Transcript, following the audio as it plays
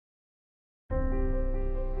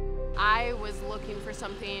I was looking for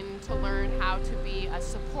something to learn how to be a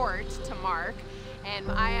support to Mark, and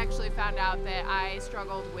I actually found out that I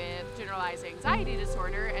struggled with generalized anxiety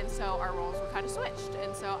disorder, and so our roles were kind of switched.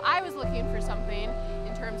 And so I was looking for something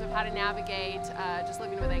in terms of how to navigate just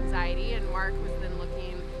living with anxiety, and Mark was then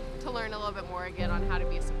looking to learn a little bit more again on how to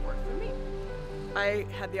be a support for me. I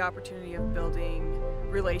had the opportunity of building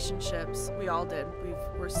relationships. We all did.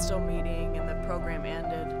 We're still meeting, and the program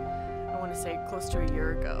ended, I want to say, close to a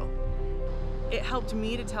year ago. It helped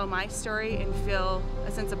me to tell my story and feel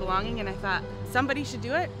a sense of belonging, and I thought, somebody should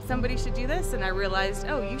do it, somebody should do this, and I realized,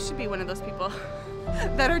 oh, you should be one of those people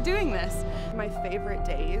that are doing this. My favorite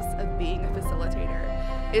days of being a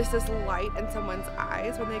facilitator is this light in someone's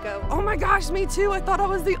eyes when they go, oh my gosh, me too, I thought I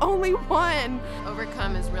was the only one.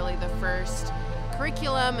 Overcome is really the first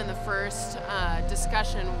curriculum and the first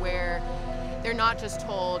discussion where they're not just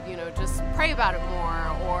told, you know, just pray about it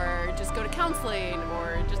more, or just go to counseling,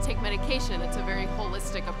 or just take medication. It's a very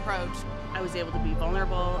holistic approach. I was able to be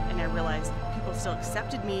vulnerable, and I realized people still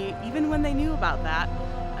accepted me even when they knew about that.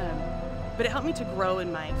 But it helped me to grow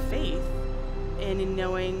in my faith and in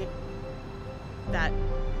knowing that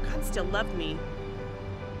God still loved me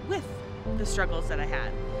with the struggles that I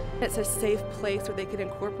had. It's a safe place where they can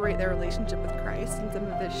incorporate their relationship with Christ and some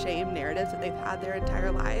of the shame narratives that they've had their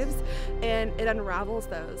entire lives, and it unravels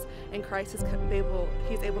those. And Christ is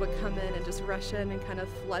He's able to come in and just rush in and kind of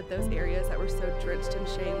flood those areas that were so drenched in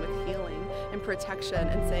shame with healing and protection,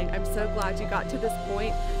 and saying, I'm so glad you got to this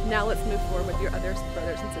point. Now let's move forward with your other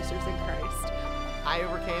brothers and sisters in Christ. I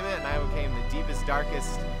overcame it, and I overcame the deepest,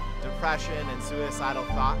 darkest depression and suicidal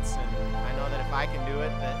thoughts, and I know that if I can do it,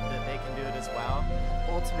 that they can do it as well.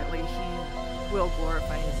 Ultimately, He will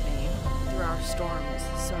glorify His name through our storms.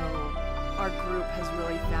 So our group has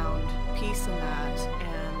really found peace in that,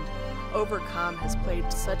 and Overcome has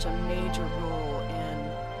played such a major role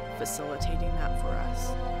in facilitating that for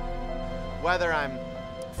us. Whether I'm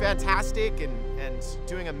fantastic and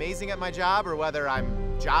doing amazing at my job, or whether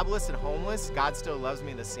I'm jobless and homeless, God still loves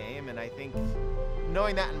me the same, and I think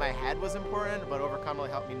knowing that in my head was important, but Overcome really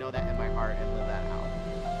helped me know that in my heart and live that out.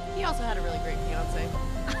 He also had a really great fiance.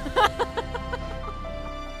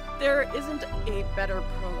 There isn't a better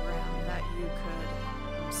program that you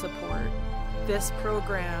could support. This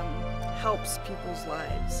program helps people's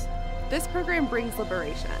lives. This program brings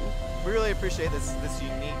liberation. We really appreciate this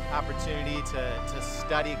unique opportunity to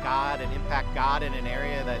study God and impact God in an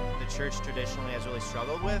area that the church traditionally has really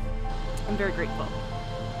struggled with. I'm very grateful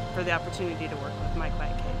for the opportunity to work with My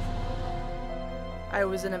Quiet Cave. I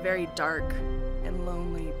was in a very dark and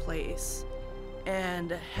lonely place,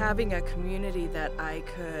 and having a community that I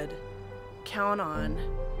could count on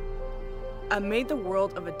made the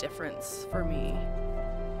world of a difference for me,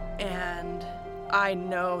 and I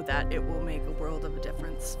know that it will make a world of a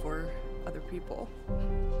difference for other people.